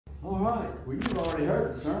All right. Well, you've already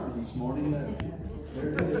heard the sermon this morning, haven't you? There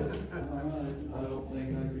it is. All right. I don't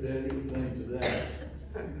think I could add anything to that.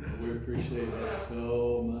 We appreciate it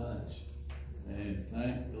so much. And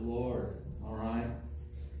thank the Lord. All right.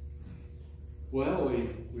 Well,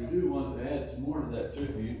 we do want to add some more to that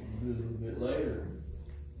tribute a little bit later.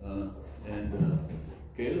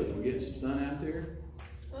 Caleb, we're getting some sun out there?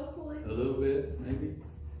 Hopefully. A little bit, maybe.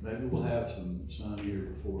 Maybe we'll have some sun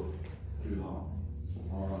here before too long.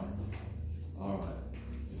 All right. All right.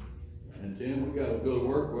 And Tim, we got to go to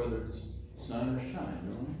work whether it's sun or shine,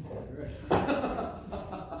 don't we?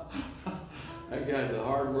 That guy's a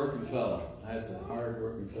hard-working fellow. That's a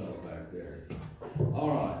hard-working fellow back there. All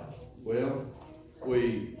right. Well,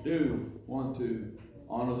 we do want to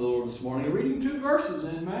honor the Lord this morning. Reading 2 verses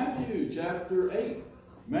in Matthew chapter 8.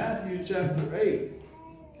 Matthew chapter 8.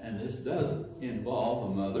 And this does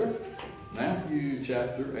involve a mother. Matthew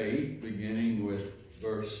chapter 8, beginning with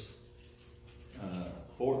verse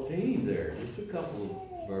 14 there. Just a couple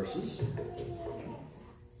of verses.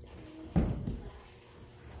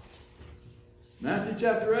 Matthew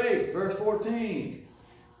chapter 8, verse 14.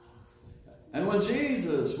 And when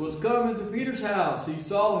Jesus was come into Peter's house, he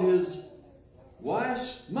saw his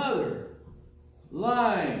wife's mother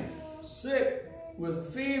lying sick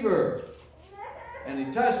with fever. And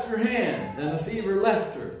he touched her hand, and the fever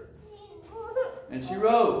left her. And she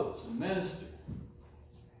rose and ministered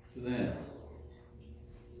to them.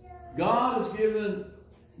 God has given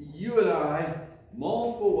you and I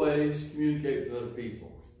multiple ways to communicate with other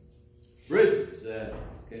people. Bridges that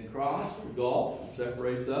can cross the gulf that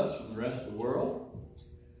separates us from the rest of the world.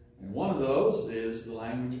 And one of those is the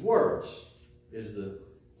language of words, is the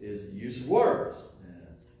use of words. And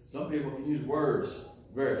some people can use words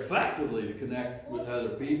very effectively to connect with other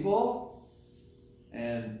people.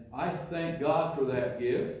 And I thank God for that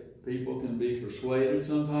gift. People can be persuaded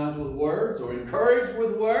sometimes with words or encouraged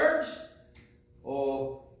with words.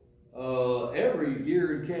 Or every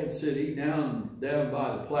year in Kansas City, down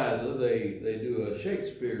by the plaza, they do a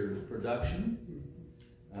Shakespeare production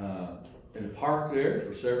in a park there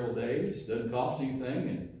for several days. Doesn't cost anything.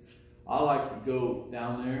 And I like to go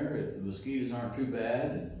down there if the mosquitoes aren't too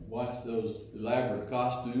bad and watch those elaborate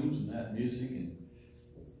costumes and that music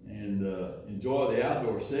and enjoy the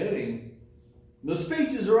outdoor setting. The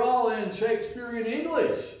speeches are all in Shakespearean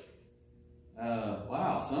English.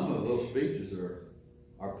 Wow, some of those speeches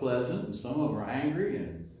are pleasant and some of them are angry,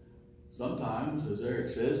 and sometimes, as Eric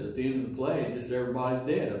says, at the end of the play, just everybody's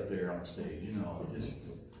dead up there on stage. You know, just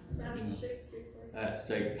That's Shakespeare. that's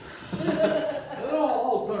take. They don't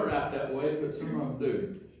all turn out that way, but some of them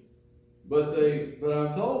do. But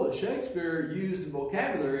I'm told that Shakespeare used a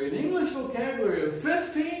vocabulary, an English vocabulary of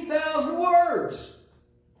 15,000 words.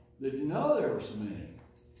 Did you know there were so many?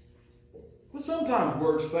 But sometimes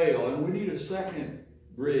words fail, and we need a second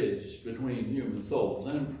bridge between human souls.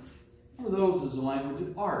 And one of those is the language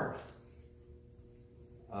of art.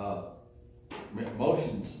 My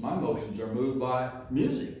emotions are moved by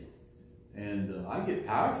music. And I get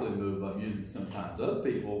powerfully moved by music sometimes. Other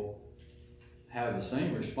people have the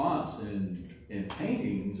same response in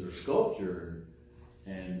paintings or sculpture,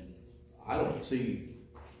 and I don't see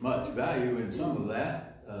much value in some of that,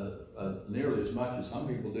 nearly as much as some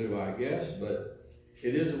people do, I guess, but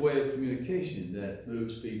it is a way of communication that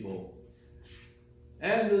moves people.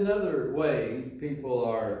 And another way people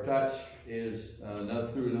are touched is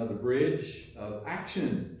through another bridge of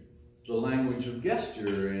action, the language of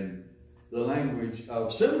gesture and the language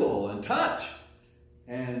of symbol and touch.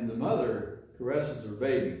 And the mother caresses her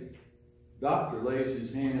baby. Doctor lays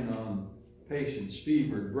his hand on patient's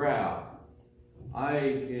fevered brow.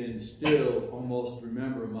 I can still almost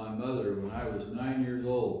remember my mother when I was 9 years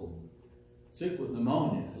old, sick with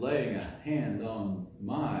pneumonia, laying a hand on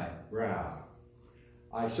my brow.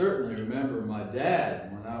 I certainly remember my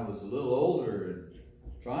dad when I was a little older and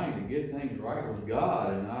trying to get things right with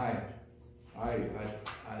God, and I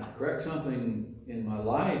correct something in my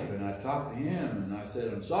life, and I talked to him, and I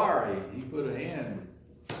said, I'm sorry. He put a hand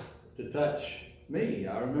to touch me.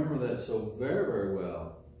 I remember that so very, very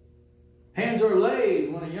well. Hands are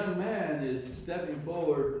laid when a young man is stepping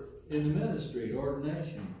forward in the ministry,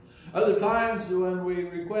 ordination. Other times when we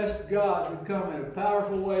request God to come in a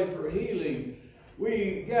powerful way for healing,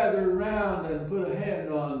 we gather around and put a hand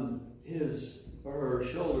on his or her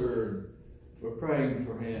shoulder, and we're praying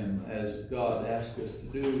for him as God asks us to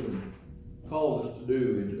do and called us to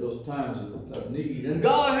do in those times of need. And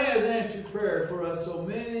God has answered prayer for us so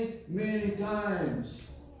many, many times.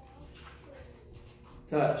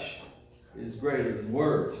 Touch is greater than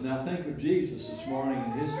words. Now think of Jesus this morning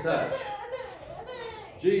and his touch.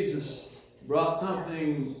 Jesus brought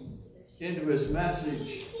something into his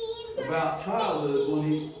message about childhood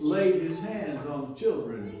when he laid his hands on the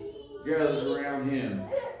children gathered around him,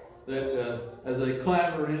 that as they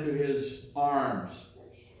clambered into his arms,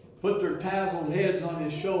 put their tousled heads on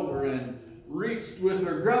his shoulder and reached with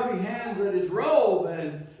their grubby hands at his robe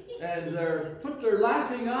and put their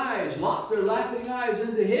laughing eyes, locked their laughing eyes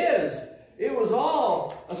into his. It was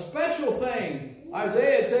all a special thing.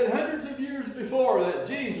 Isaiah had said hundreds of years before that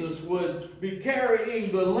Jesus would be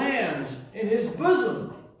carrying the lambs in his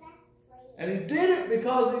bosom. And he did it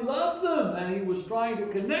because he loved them and he was trying to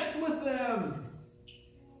connect with them.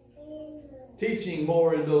 Teaching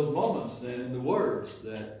more in those moments than in the words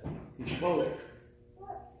that he spoke.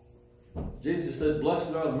 Jesus said,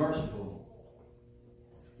 "Blessed are the merciful.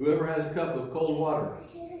 Whoever has a cup of cold water.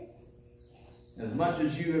 As much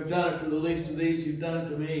as you have done it to the least of these, you've done it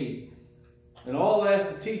to me." And all that's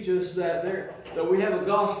to teach us that we have a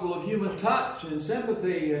gospel of human touch and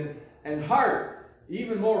sympathy and heart,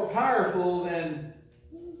 even more powerful than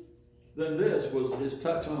this was his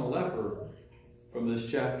touch on a leper from this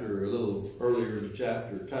chapter, a little earlier in the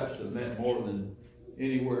chapter. Touch that meant more than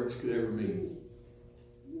any words could ever mean.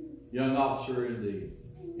 Young officer in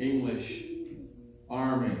the English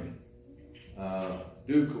Army,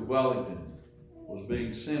 Duke of Wellington, was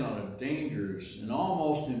being sent on a dangerous and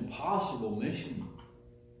almost impossible mission.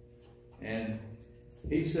 And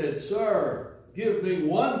he said, "Sir, give me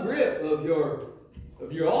one grip of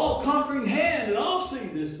your all-conquering hand and I'll see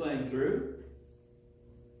this thing through."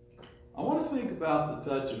 I want to think about the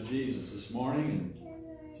touch of Jesus this morning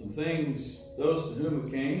and some things, those to whom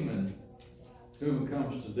it came and to whom it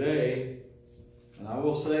comes today. And I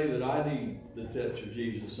will say that I need the touch of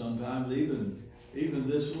Jesus sometimes, even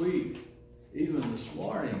this week. Even this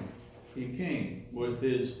morning, he came with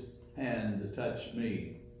his hand to touch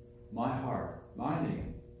me, my heart, my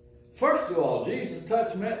need. First of all, Jesus'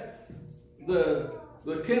 touch meant the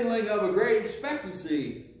kindling of a great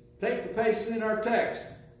expectancy. Take the patient in our text.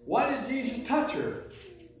 Why did Jesus touch her?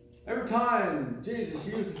 Every time Jesus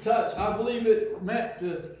used the touch, I believe it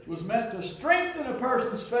was meant to strengthen a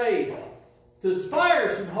person's faith, to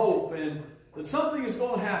inspire some hope, and that something is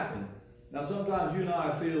going to happen. Now, sometimes you and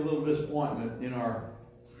I feel a little disappointment in our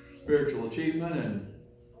spiritual achievement, and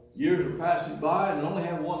years are passing by and only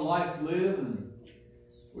have one life to live, and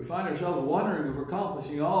we find ourselves wondering if we're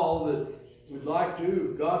accomplishing all that we'd like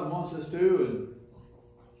to, God wants us to, and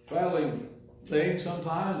battling things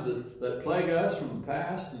sometimes that plague us from the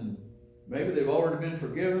past, and maybe they've already been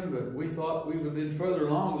forgiven, but we thought we would have been further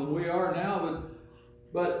along than we are now.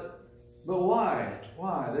 But why?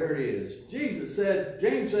 Why? There it is. James said,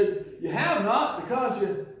 "You have not because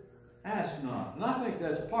you ask not." And I think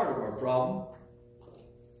that's part of our problem.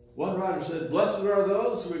 One writer said, "Blessed are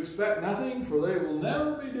those who expect nothing, for they will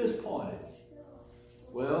never be disappointed."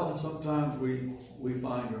 Well, sometimes we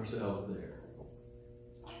find ourselves there.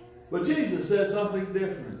 But Jesus says something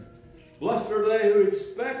different. Blessed are they who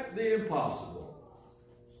expect the impossible.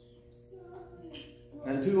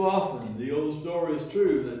 And too often, the old story is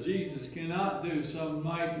true that Jesus cannot do some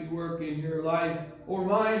mighty work in your life or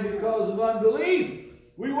mine because of unbelief.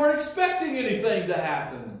 We weren't expecting anything to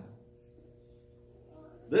happen.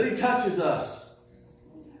 Then he touches us.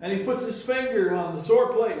 And he puts his finger on the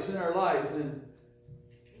sore place in our life and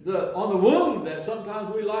on the wound that sometimes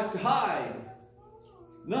we like to hide.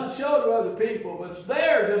 Not show to other people, but it's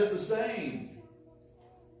there just the same.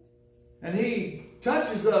 And he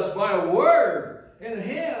touches us by a word in a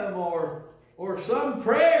hymn or some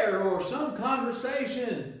prayer or some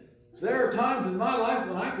conversation. There are times in my life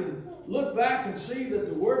when I can look back and see that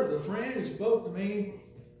the word of the friend who spoke to me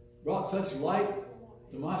brought such light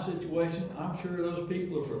to my situation. I'm sure those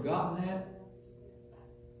people have forgotten that.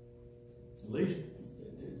 At least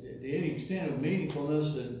to any extent of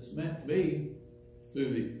meaningfulness that it's meant to be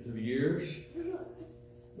through the years.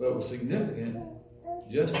 But it was significant.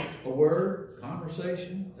 Just a word,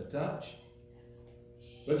 conversation, a touch.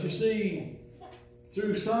 But you see,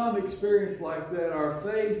 through some experience like that, our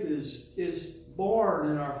faith is born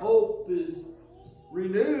and our hope is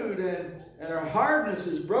renewed and our hardness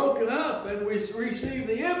is broken up and we receive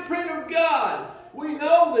the imprint of God. We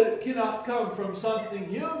know that it cannot come from something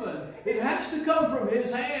human. It has to come from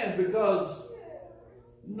his hand because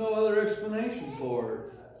no other explanation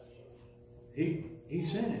for it. He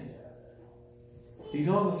sent it. He's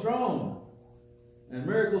on the throne. And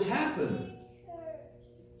miracles happen.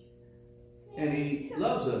 And he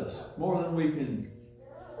loves us more than we can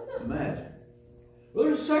imagine. Well,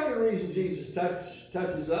 there's a second reason Jesus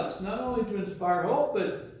touches us, not only to inspire hope,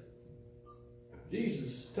 but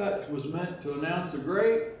Jesus' touch was meant to announce a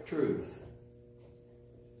great truth.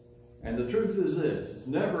 And the truth is this: it's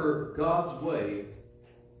never God's way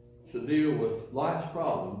to deal with life's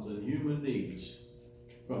problems and human needs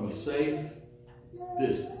from a safe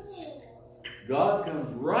distance. God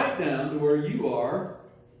comes right down to where you are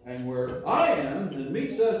and where I am and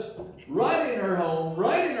meets us right in our home,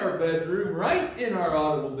 right in our bedroom, right in our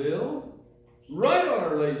automobile, right on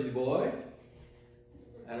our lazy boy,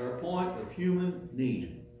 at our point of human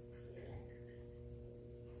need.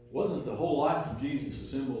 Wasn't the whole life of Jesus a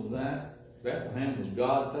symbol of that? Bethlehem was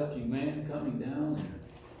God touching man, coming down in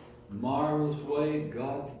a marvelous way.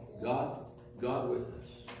 God with us.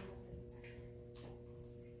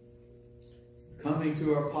 Coming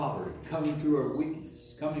to our poverty, coming to our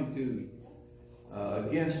weakness, coming to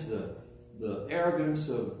against the arrogance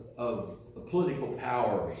of political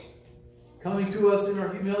powers, coming to us in our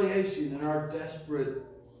humiliation and our desperate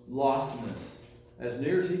lostness, as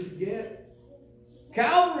near as he could get.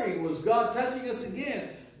 Calvary was God touching us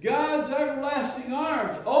again. God's everlasting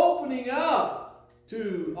arms opening up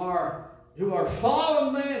to our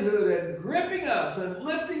fallen manhood and gripping us and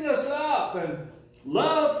lifting us up, and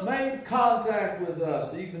love made contact with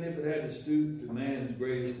us, even if it had to stoop to man's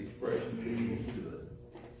greatest expression of evil good.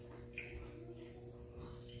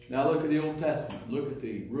 Now look at the Old Testament. Look at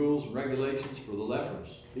the rules and regulations for the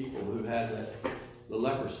lepers, people who had the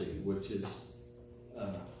leprosy, which is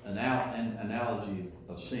an analogy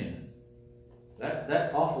of sin.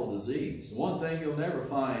 That awful disease. One thing you'll never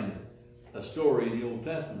find a story in the Old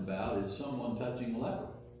Testament about is someone touching a leper.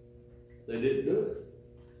 They didn't do it.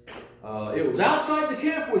 It was outside the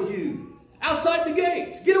camp with you, outside the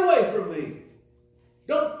gates. Get away from me.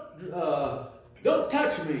 Don't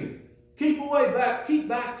touch me. Keep back. Keep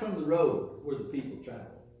back from the road where the people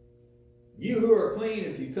travel. You who are clean,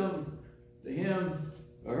 if you come to him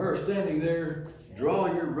or her standing there, draw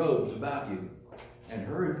your robes about you and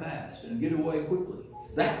hurry past and get away quickly.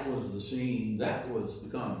 That was the scene. That was the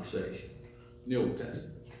conversation in the Old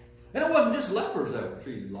Testament. And it wasn't just lepers that were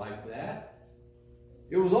treated like that.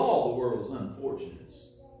 It was all the world's unfortunates.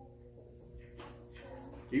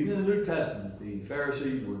 Even in the New Testament, the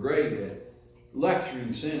Pharisees were great at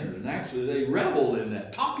lecturing sinners, and actually they reveled in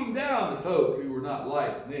that, talking down to folk who were not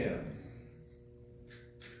like them.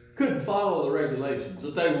 Couldn't follow the regulations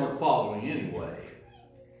that they weren't following anyway.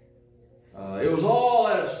 It was all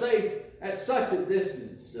at such a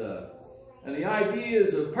distance, and the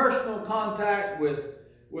ideas of personal contact with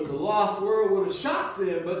the lost world would have shocked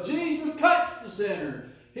them, but Jesus touched the sinner.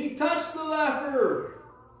 He touched the leper,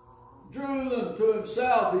 drew them to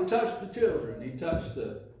himself. He touched the children. He touched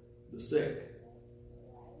the sick.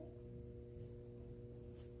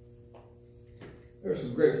 There are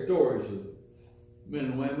some great stories of men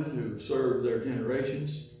and women who served their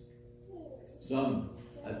generations, some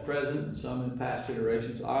at present and some in past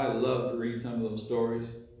generations. I love to read some of those stories.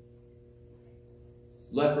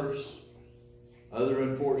 Lepers, other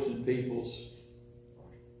unfortunate peoples,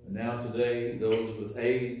 and now today those with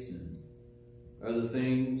AIDS and other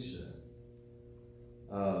things.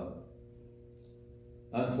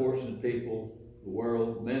 Unfortunate people, the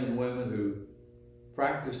world, men and women who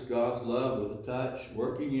practice God's love with a touch,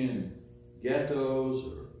 working in ghettos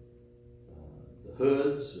or the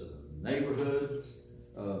hoods, neighborhoods,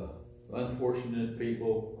 unfortunate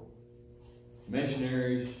people,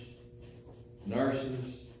 missionaries,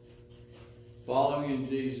 nurses, following in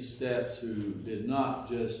Jesus' steps, who did not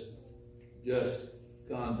just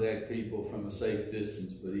contact people from a safe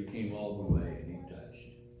distance, but he came all the way and he touched.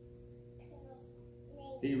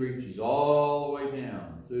 He reaches all the way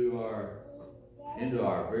down into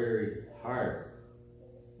our very heart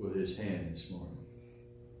with his hand this morning.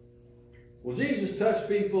 Well, Jesus touched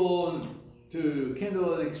people to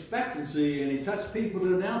kindle an expectancy, and he touched people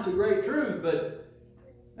to announce a great truth,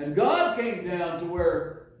 and God came down to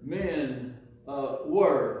where men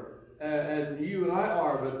were, and you and I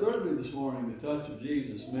are. But thirdly this morning, the touch of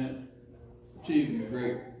Jesus meant achieving a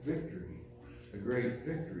great victory. A great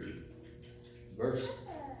victory. Verse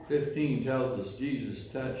 15 tells us Jesus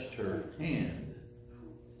touched her hand,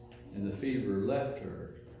 and the fever left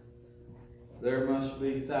her. There must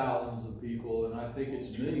be thousands of people, and I think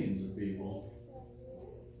it's millions of people,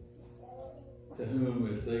 to whom,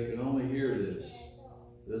 if they could only hear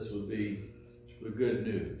this would be the good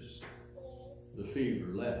news. The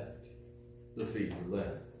fever left. The fever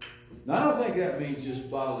left. Now, I don't think that means just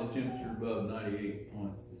bodily temperature above 98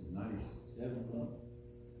 point,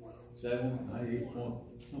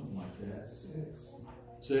 something like that.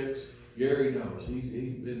 6. Gary knows.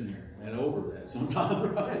 He's been there and over that sometimes,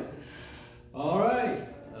 right? All right.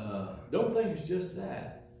 Don't think it's just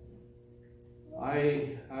that.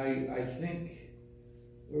 I think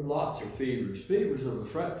There are lots of fevers. Fevers of a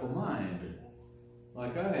fretful mind,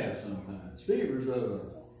 like I have sometimes. Fevers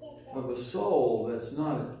of a soul that's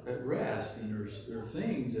not at rest, and there are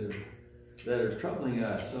things that are troubling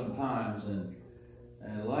us sometimes, and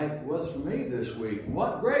like was for me this week. And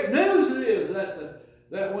what great news it is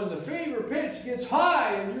that when the fever pitch gets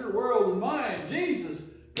high in your world and mine, Jesus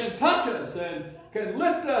can touch us and can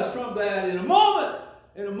lift us from that in a moment.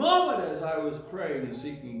 In a moment, as I was praying and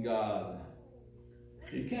seeking God,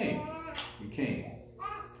 He came. He came.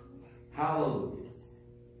 Hallelujah.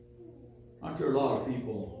 Aren't there a lot of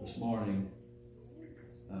people this morning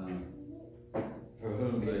for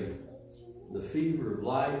whom the fever of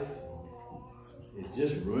life is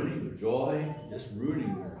just ruining their joy, just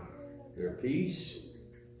ruining their peace,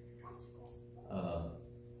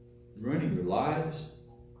 ruining their lives?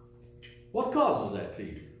 What causes that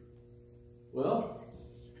fever? Well,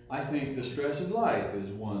 I think the stress of life is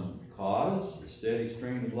one cause, the steady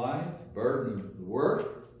strain of life, burden of the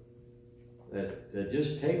work that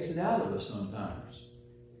just takes it out of us sometimes.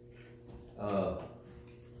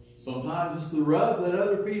 Sometimes it's the rub that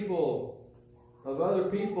other people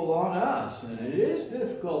on us, and it is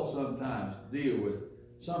difficult sometimes to deal with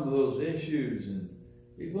some of those issues, and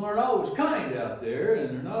people aren't always kind out there, and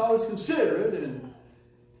they're not always considerate,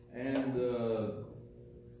 and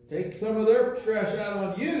take some of their stress out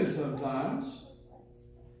on you sometimes.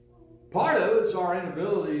 Part of it's our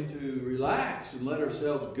inability to relax and let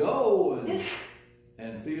ourselves go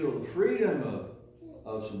and feel the freedom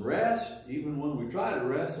of some rest. Even when we try to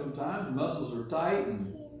rest, sometimes muscles are tight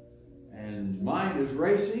and mind is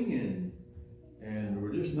racing and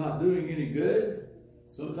we're just not doing any good.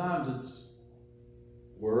 Sometimes it's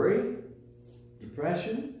worry,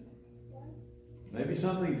 depression. Maybe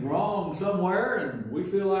something's wrong somewhere and we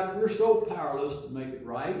feel like we're so powerless to make it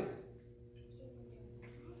right.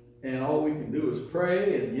 And all we can do is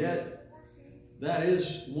pray, and yet that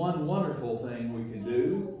is one wonderful thing we can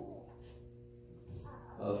do.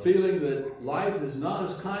 Feeling that life is not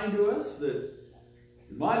as kind to us that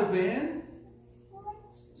it might have been.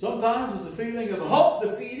 Sometimes it's a feeling of hope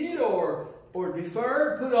defeated or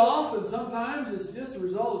deferred, put off, and sometimes it's just a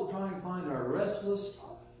result of trying to find our restless,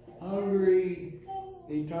 hungry,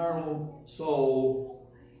 eternal soul,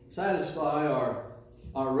 satisfy our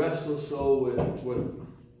restless soul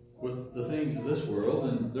with the things of this world,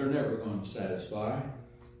 and they're never going to satisfy.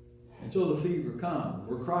 And so the fever comes.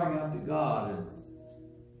 We're crying out to God, and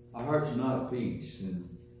our hearts are not at peace, and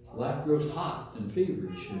life grows hot and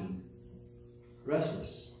feverish and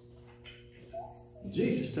restless. And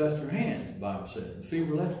Jesus touched her hand, the Bible says. The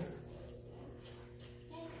fever left her.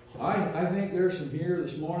 I think there's some here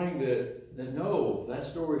this morning that know that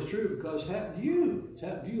story is true because it happened to you. It's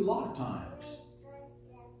happened to you a lot of times.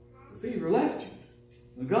 The fever left you.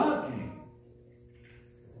 When God came,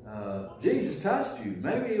 Jesus touched you.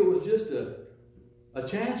 Maybe it was just a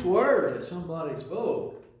chance word that somebody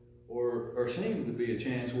spoke, or seemed to be a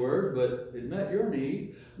chance word, but it met your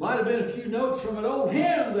need. Might have been a few notes from an old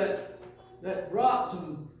hymn that brought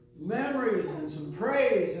some memories and some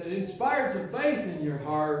praise and inspired some faith in your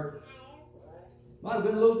heart. Might have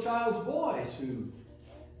been a little child's voice who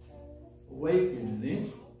awakened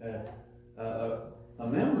a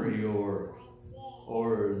memory or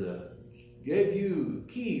gave you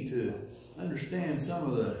a key to understand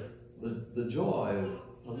some of the joy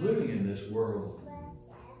of living in this world.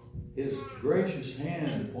 His gracious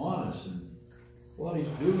hand upon us and what He's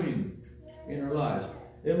doing in our lives.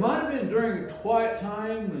 It might have been during a quiet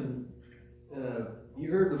time when you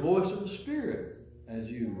heard the voice of the Spirit as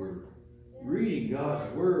you were reading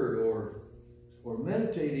God's Word or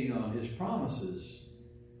meditating on His promises,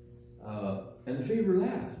 and the fever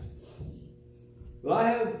left. But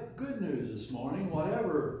I have good news this morning.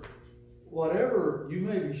 Whatever you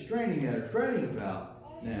may be straining at or fretting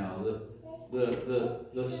about now,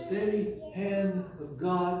 the steady hand of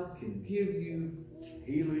God can give you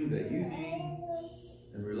healing that you need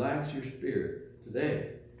and relax your spirit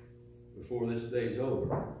today before this day's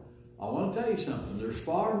over. I want to tell you something. There's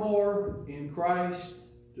far more in Christ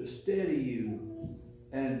to steady you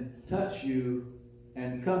and touch you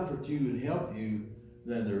and comfort you and help you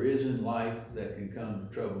than there is in life that can come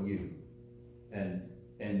to trouble you and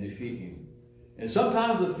defeat you. And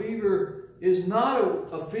sometimes the fever is not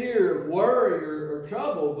a fear of worry or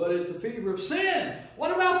trouble, but it's a fever of sin.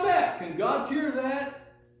 What about that? Can God cure that?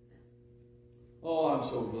 Oh, I'm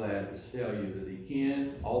so glad to tell you that He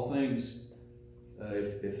can. All things,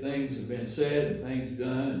 if things have been said and things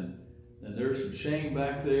done, and there's some shame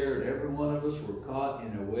back there, and every one of us were caught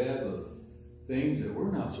in a web of things that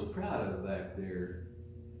we're not so proud of back there.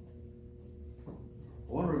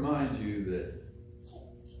 I want to remind you that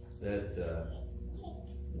that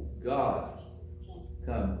God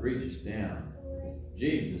reaches down.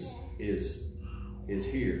 Jesus is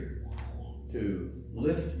here to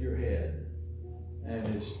lift your head,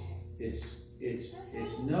 and it's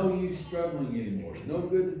no use struggling anymore. It's no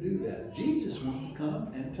good to do that. Jesus wants to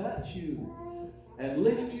come and touch you and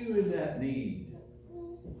lift you in that need.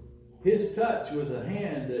 His touch was a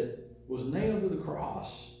hand that was nailed to the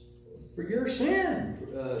cross for your sin,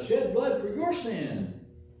 shed blood for your sin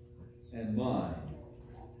and mine.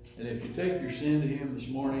 And if you take your sin to Him this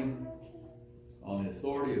morning on the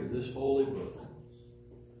authority of this holy book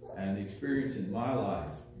and the experience in my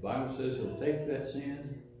life, the Bible says He'll take that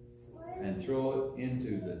sin and throw it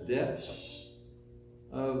into the depths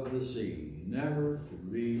of the sea, never to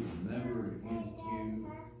be remembered against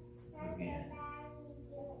you again.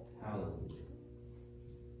 Hallelujah.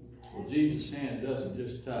 Well, Jesus' hand doesn't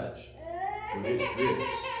just touch, but it grips.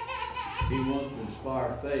 He wants to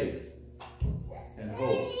inspire faith and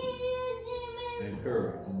hope and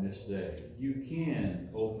courage in this day. You can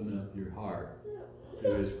open up your heart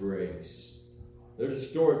to His grace. There's a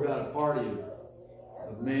story about a party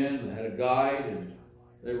of men that had a guide, and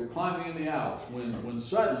they were climbing in the Alps when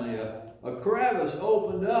suddenly a crevice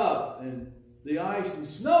opened up and the ice and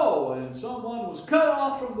snow, and someone was cut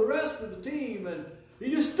off from the rest of the team, and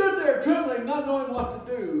he just stood there trembling, not knowing what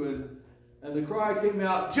to do. And the cry came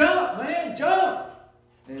out, "Jump, man, jump!"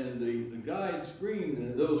 And the guide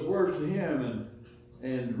screamed those words to him,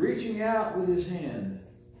 and reaching out with his hand,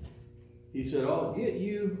 he said, "I'll get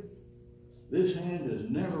you. This hand has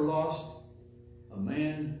never lost a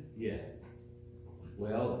man yet."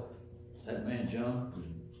 Well, that man jumped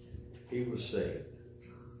and he was saved.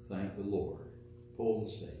 Thank the Lord. Pulled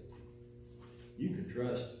the saved. You can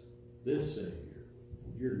trust this Savior.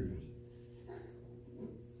 Your need.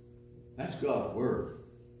 That's God's Word.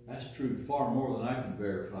 That's truth far more than I can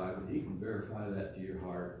verify, but He can verify that to your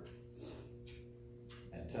heart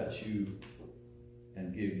and touch you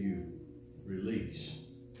and give you release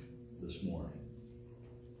this morning.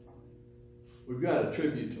 We've got a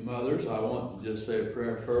tribute to mothers. I want to just say a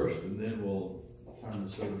prayer first, and then we'll turn the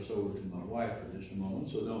service over to my wife for just a moment,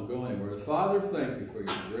 so don't go anywhere. Father, thank you for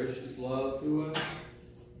your gracious love to us,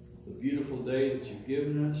 the beautiful day that you've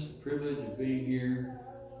given us, the privilege of being here,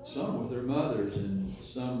 some with their mothers and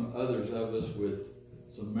some others of us with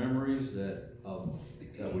some memories that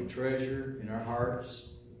we treasure in our hearts.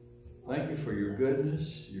 Thank you for your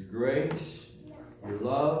goodness, your grace, your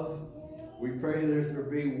love. We pray that if there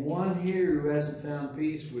be one here who hasn't found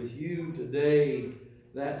peace with you today,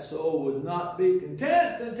 that soul would not be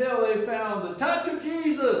content until they found the touch of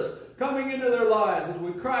Jesus coming into their lives as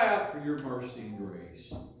we cry out for your mercy and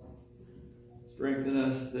grace. Strengthen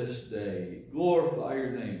us this day. Glorify your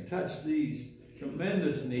name. Touch these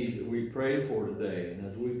tremendous needs that we prayed for today.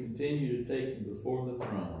 And as we continue to take them before the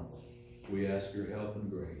throne, we ask your help and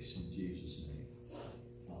grace in Jesus' name.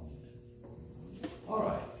 Amen. All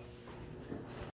right.